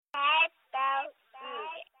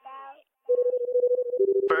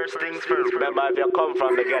First things first, remember if you come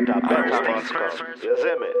from the ghetto, better must come. You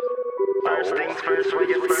see me? First things first, when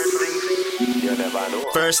you first things, you never know.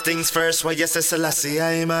 First things first, when you say Selassie,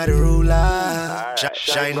 I'm a the ruler.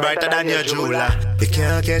 Shine brighter than your jeweler. You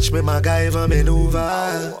can't catch me, my guy, if I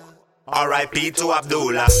maneuver. R.I.P. to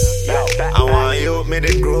Abdullah. I want you, me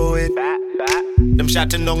to grow it. Them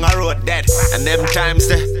shotting down a road dead. And them times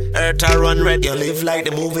the earth a run red. You live like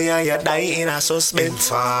the movie and you die in a suspect.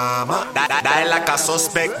 Farmer, die like a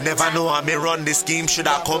suspect. Never know how me run the scheme.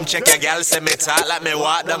 Shoulda come check your girl. Say me talk like me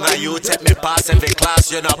walk down and you take me pass every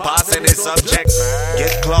class. You not pass any subject.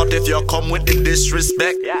 Get clout if you come with the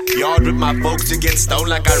disrespect. Yard with my folks, you get stoned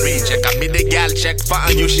like a reject. I mean the girl check for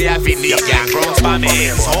and you she have it. Yeah, grounds by me.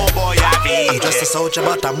 So boy have it. I'm just a soldier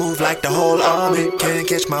but I move like the whole army. Can't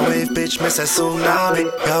catch my wave, bitch. Miss a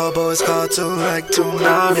tsunami. Cowboys cartoon like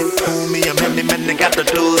tsunami. Fool me and many men, they got the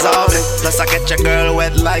tools on me. Plus I get your girl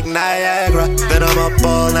wet like Niagara. Then I'm up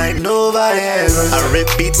all night, no Viagra. I rip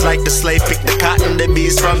beats like the slave, pick the cotton. The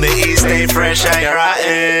bees from the east, stay fresh and you're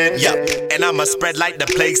rotten. Yup, and I'ma spread like the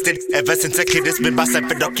plagues did. Ever since a kid, it's been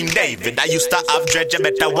Bahsanford King David. I used to have dread, you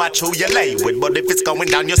better watch who you lay with. But if it's going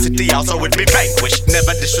down your city, also would be vanquished.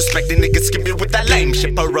 Never disrespect the niggas, skip it with that lame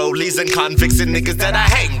shit. Parolees and convicts and niggas that I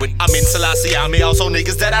hang with. I'm in Selassie, I'm also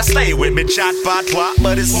niggas that I stay with. Me chat patois,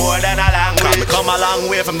 but it's more than a language. Me come a long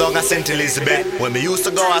way from down a St. Elizabeth. When me used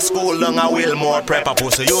to go to school down a Wilmore prep. I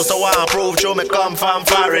pussy used to want to prove show me come from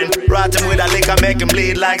foreign. Rot him with a liquor, make him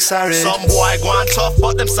bleed like sarin. Some boy go on tough,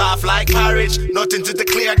 but them soft like porridge. Nothing to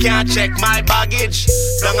declare, can't check my baggage.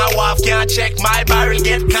 Down a wharf, can't check my barrel.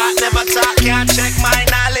 Get caught, never talk, can't check my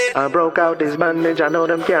knowledge. I broke out this bandage, I know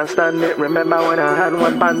them can't stand it. Remember when I had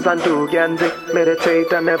one pants and two Gandhi.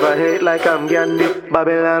 Meditate and never hate like I'm Gandhi.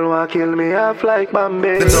 Babylon will kill me off like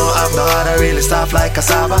Bambi. Them don't have no heart, I really soft like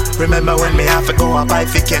cassava. Remember when me have to go up pipe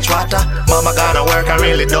to catch water. Mama gonna work, I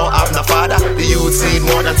really don't have no father. The youths need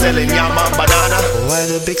more than selling yam and banana. Why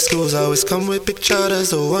the big schools always come with big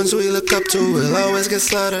charters? The ones we look up to will always get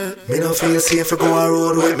slaughtered. Me no feel safe to go a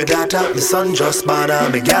road with me daughter. My son just born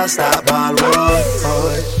and me gal start ball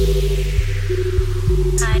road.